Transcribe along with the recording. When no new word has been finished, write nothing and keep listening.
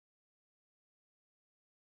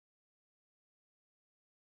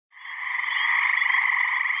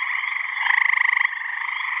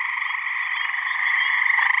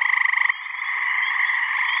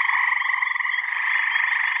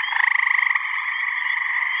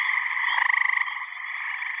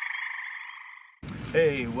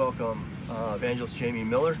Hey, welcome, Evangelist Jamie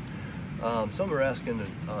Miller. Some are asking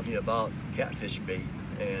me about catfish bait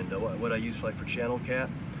and what I use for channel cat.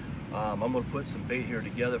 I'm going to put some bait here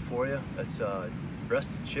together for you. That's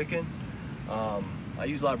breasted chicken. I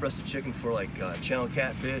use a lot of breasted chicken for channel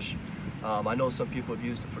catfish. I know some people have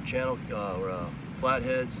used it for channel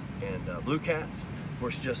flatheads and blue cats.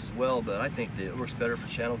 Works just as well, but I think that it works better for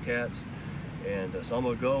channel cats. And so I'm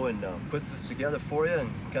going to go and put this together for you and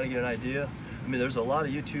kind of get an idea. I mean, there's a lot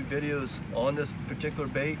of YouTube videos on this particular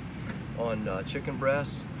bait, on chicken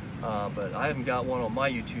breasts, but I haven't got one on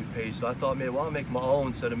my YouTube page, so I thought maybe I'll make my own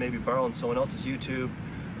instead of maybe borrowing someone else's YouTube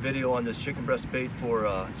video on this chicken breast bait for,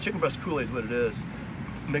 it's chicken breast Kool-Aid is what it is,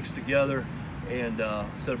 mixed together. And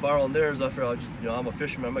instead of borrowing theirs, I figured I'll just, I'm a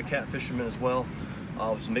fisherman, I'm a cat fisherman as well,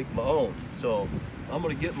 I'll just make my own. So I'm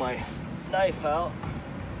gonna get my knife out.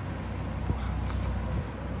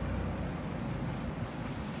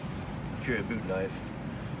 Carry a boot knife.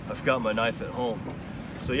 I forgot my knife at home.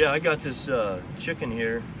 So yeah, I got this chicken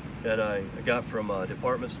here that I got from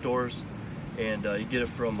department stores, and you get it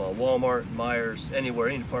from Walmart, Myers, anywhere,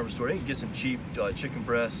 any department store. You can get some cheap chicken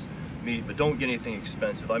breast meat, but don't get anything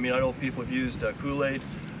expensive. I mean, I know people have used Kool-Aid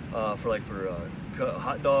for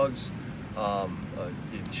hot dogs,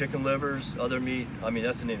 chicken livers, other meat. I mean,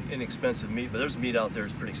 that's an inexpensive meat, but there's meat out there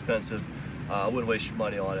that's pretty expensive. I wouldn't waste your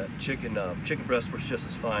money on it. Chicken breast works just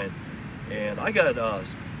as fine. And I got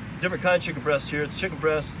different kind of chicken breasts here. It's chicken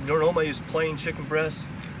breasts. Normally I use plain chicken breasts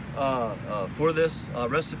for this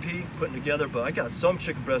recipe, putting together, but I got some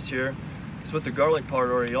chicken breasts here. It's with the garlic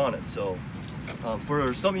powder already on it. So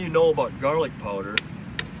for some of you know about garlic powder,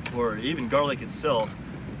 or even garlic itself,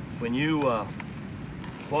 when you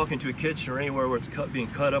walk into a kitchen or anywhere where it's being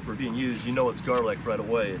cut up or being used, you know it's garlic right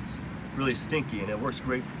away. It's really stinky and it works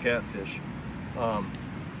great for catfish.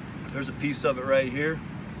 There's a piece of it right here.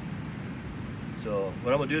 So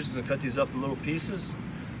what I'm gonna do is just gonna cut these up in little pieces.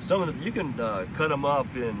 Some of them you can cut them up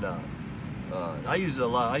in. I use a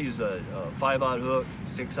lot. I use a 5/0 hook,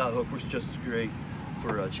 6/0 hook works just as great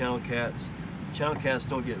for channel cats. Channel cats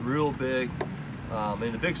don't get real big.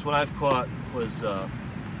 And the biggest one I've caught was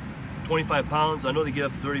 25 pounds. I know they get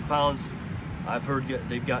up to 30 pounds. I've heard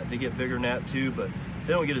they get bigger than that too, but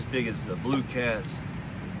they don't get as big as the blue cats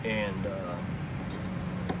and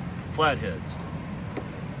flatheads.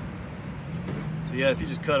 So yeah, if you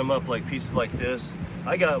just cut them up like pieces like this,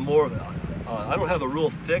 I got more of it. I don't have a real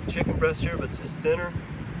thick chicken breast here, but it's thinner.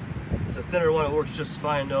 It's a thinner one. It works just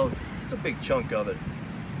fine though. It's a big chunk of it.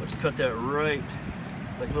 I'll just cut that right,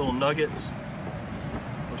 like little nuggets.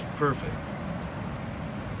 Works perfect.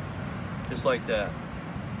 Just like that.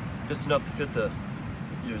 Just enough to fit the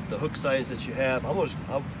hook size that you have. I'll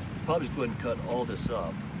probably just go ahead and cut all this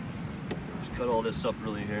up. Just cut all this up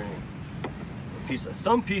really here.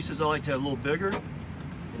 Some pieces I like to have a little bigger.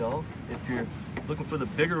 If you're looking for the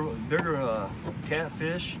bigger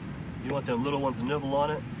catfish, you want them little ones to nibble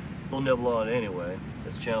on it. They'll nibble on it anyway.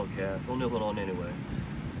 That's channel cat. They'll nibble on it anyway.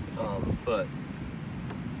 But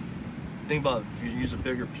think about if you use a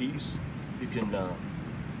bigger piece, you can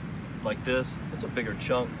like this. It's a bigger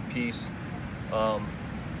chunk piece.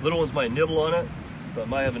 Little ones might nibble on it, but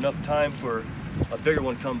might have enough time for a bigger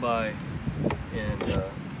one come by and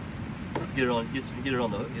get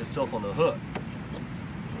itself on the hook.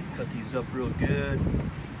 Cut these up real good.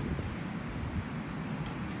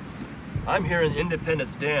 I'm here in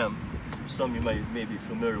Independence Dam. Some of you may be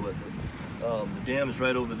familiar with it. The dam is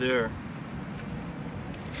right over there.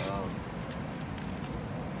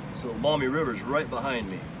 So the Maumee River is right behind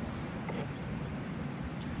me.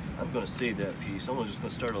 I'm going to save that piece. I'm just going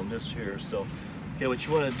to start on this here. So, okay, what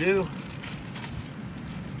you want to do,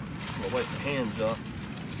 I'm going to wipe the hands off.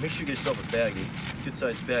 Make sure you get yourself a baggie, good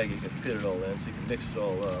sized baggie. You can fit it all in, so you can mix it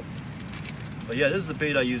all up. But yeah, this is the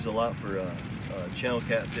bait I use a lot for channel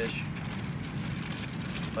catfish.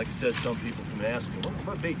 Like I said, some people come and ask me,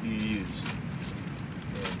 what bait do you use?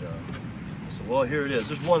 And so, well, here it is.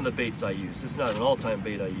 There's one of the baits I use. This is not an all-time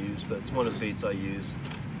bait I use, but it's one of the baits I use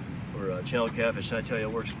for channel catfish. And I tell you,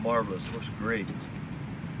 it works marvelous. It works great.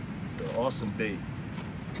 It's an awesome bait.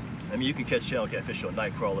 I mean, you can catch channel catfish on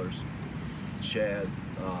night crawlers, shad,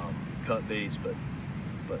 cut baits, but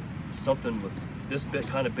something with this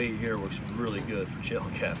kind of bait here works really good for channel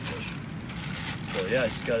catfish. So yeah, I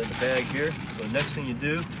just got it in the bag here. So the next thing you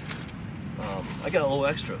do, I got a little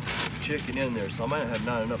extra chicken in there, so I might have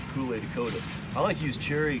not enough Kool-Aid to coat it. I like to use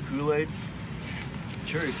cherry Kool-Aid.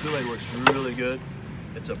 Cherry Kool-Aid works really good.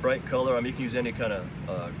 It's a bright color. I mean, you can use any kind of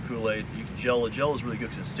Kool-Aid. You can Jello. Jello is really good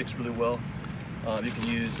because it sticks really well. You can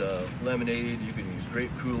use lemonade. You can use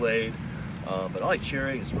grape Kool-Aid. But I like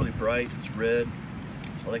cherry. It's really bright. It's red.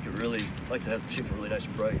 I like it really, I like to have the chicken really nice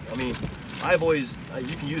and bright. I mean, I've always,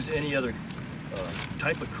 you can use any other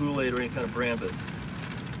type of Kool-Aid or any kind of brand, but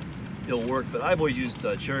it'll work. But I've always used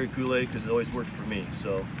cherry Kool-Aid because it always worked for me.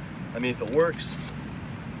 So, I mean, if it works,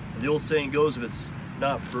 the old saying goes, if it's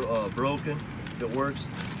not broken, if it works,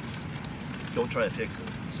 don't try to fix it.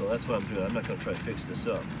 So that's what I'm doing. I'm not going to try to fix this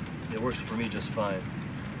up. It works for me just fine.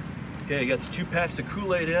 Okay, I got the 2 packs of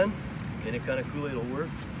Kool-Aid in. Any kind of Kool-Aid will work.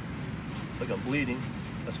 It's like I'm bleeding.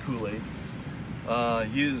 That's Kool-Aid.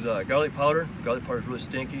 Use garlic powder. Garlic powder is really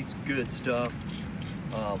stinky. It's good stuff.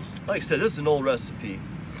 Like I said, this is an old recipe.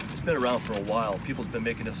 It's been around for a while. People's been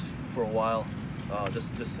making this for a while.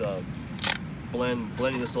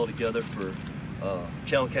 Blending this all together for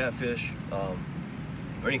channel catfish, or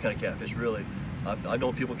any kind of catfish really. I've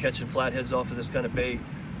known people catching flatheads off of this kind of bait,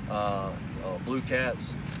 blue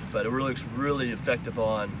cats, but it really looks really effective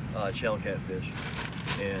on channel catfish.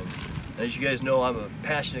 And as you guys know, I'm a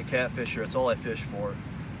passionate catfisher. That's all I fish for.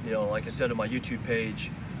 You know, like I said on my YouTube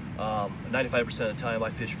page, 95% of the time I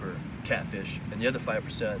fish for catfish, and the other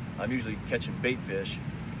 5% I'm usually catching bait fish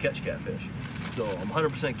to catch catfish. So I'm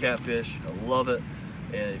 100% catfish. I love it.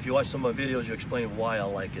 And if you watch some of my videos, you explain why I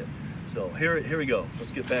like it. So here we go.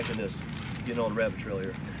 Let's get back in this, getting on the rabbit trail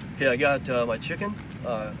here. Okay, I got my chicken.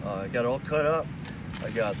 I got it all cut up. I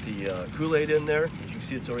got the Kool-Aid in there. As you can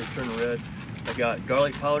see, it's already turning red. I got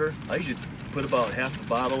garlic powder. I usually put about half the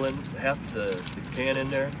bottle in, half the can in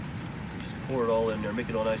there. Just pour it all in there, make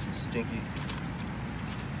it all nice and stinky.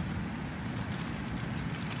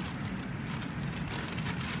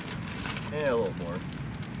 And a little more.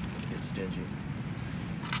 Get stingy.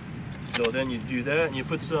 So then you do that, and you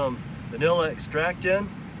put some vanilla extract in.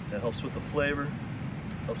 That helps with the flavor,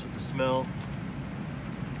 helps with the smell.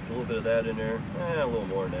 Put a little bit of that in there, a little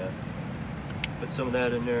more than that. Put some of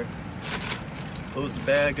that in there. Close the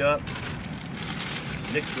bag up.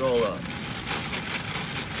 Just mix it all up.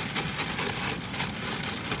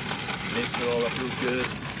 Mix it all up real good.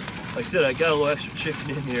 Like I said, I got a little extra chicken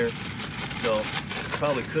in here, so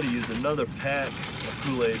probably could have used another pack of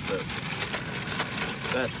Kool-Aid, but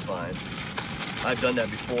that's fine. I've done that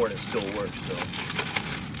before and it still works, so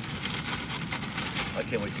I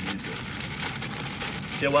can't wait to use it.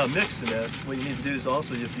 Yeah, while I'm mixing this, what you need to do is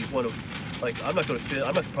also, if you want to, like, I'm not going to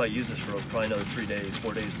probably use this for probably another 3 days,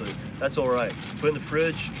 4 days, so that's all right. Put it in the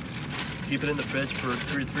fridge, keep it in the fridge for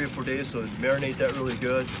 3 or 4 days, so marinate that really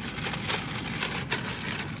good.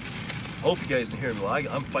 I hope you guys can hear me. Well,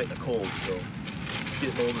 I'm fighting a cold, so it's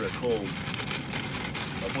getting over a cold.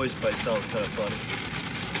 My voice probably sounds kind of funny.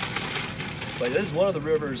 But this is one of the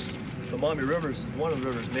rivers, the Maumee River is one of the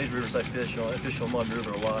rivers, major rivers I fish on. I fish on Maumee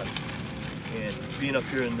River a lot. And being up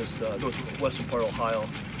here in this northwestern part of Ohio,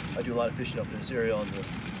 I do a lot of fishing up in this area on the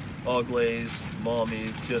Auglaize,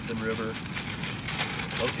 Maumee, Tiffin River.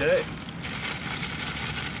 Okay.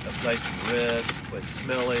 That's nice and red, quite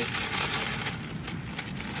smelly.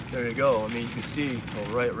 There you go. I mean, you can see how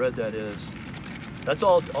bright red that is. That's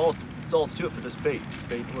all it's to it for this bait. This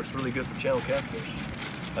bait works really good for channel catfish.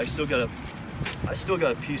 I still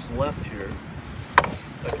got a piece left here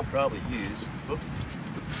I could probably use. Oop.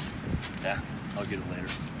 Nah, I'll get it later.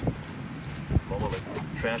 All of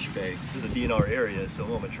my trash bags. This is a DNR area, so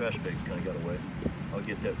all my trash bags kind of got away. I'll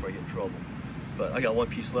get that before I get in trouble. But I got one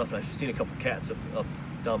piece left, and I've seen a couple cats up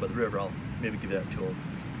down by the river. I'll maybe give that to them,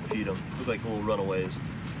 feed them. Look like little runaways.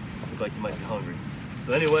 Look like they might be hungry.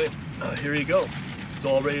 So anyway, here you go. It's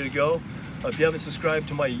all ready to go. If you haven't subscribed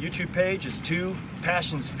to my YouTube page, it's 2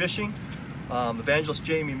 Passions Fishing. Evangelist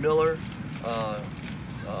Jamie Miller.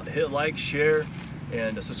 Hit like, share,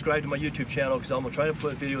 and subscribe to my YouTube channel, because I'm gonna try to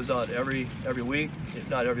put videos out every week, if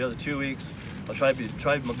not every other 2 weeks. I'll try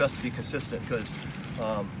my best to be consistent, because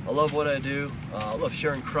I love what I do. I love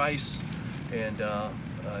sharing Christ, and I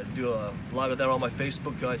do a lot of that on my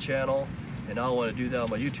Facebook channel, and now I want to do that on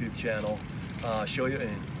my YouTube channel. Show you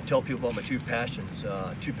and tell people about my 2 passions.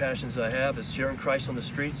 2 passions I have is sharing Christ on the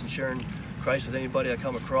streets and sharing Christ with anybody I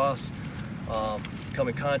come across, come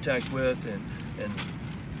in contact with, and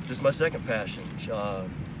this is my 2nd passion,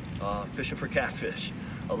 fishing for catfish.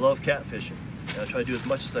 I love catfishing, and I try to do as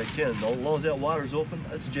much as I can. As long as that water is open.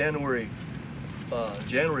 It's January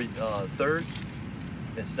 3rd.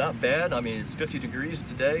 It's not bad. I mean, it's 50 degrees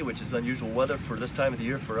today, which is unusual weather for this time of the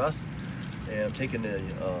year for us, and I'm taking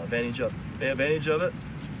advantage of it.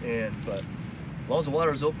 But as long as the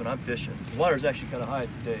water is open, I'm fishing. The water is actually kind of high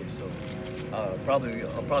today, so I'll probably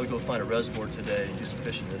go find a reservoir today and do some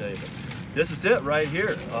fishing today. But this is it right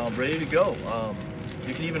here. Ready to go.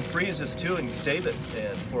 You can even freeze this too and save it,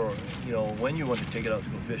 and for when you want to take it out to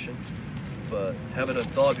go fishing. But have it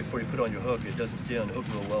unthawed before you put it on your hook. It doesn't stay on the hook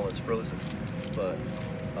real well when it's frozen. But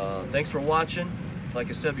Thanks for watching. Like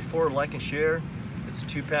I said before, like and share. It's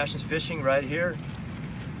Two Passions Fishing right here,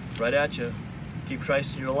 right at you. Keep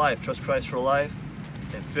Christ in your life, trust Christ for life,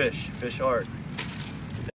 and fish hard.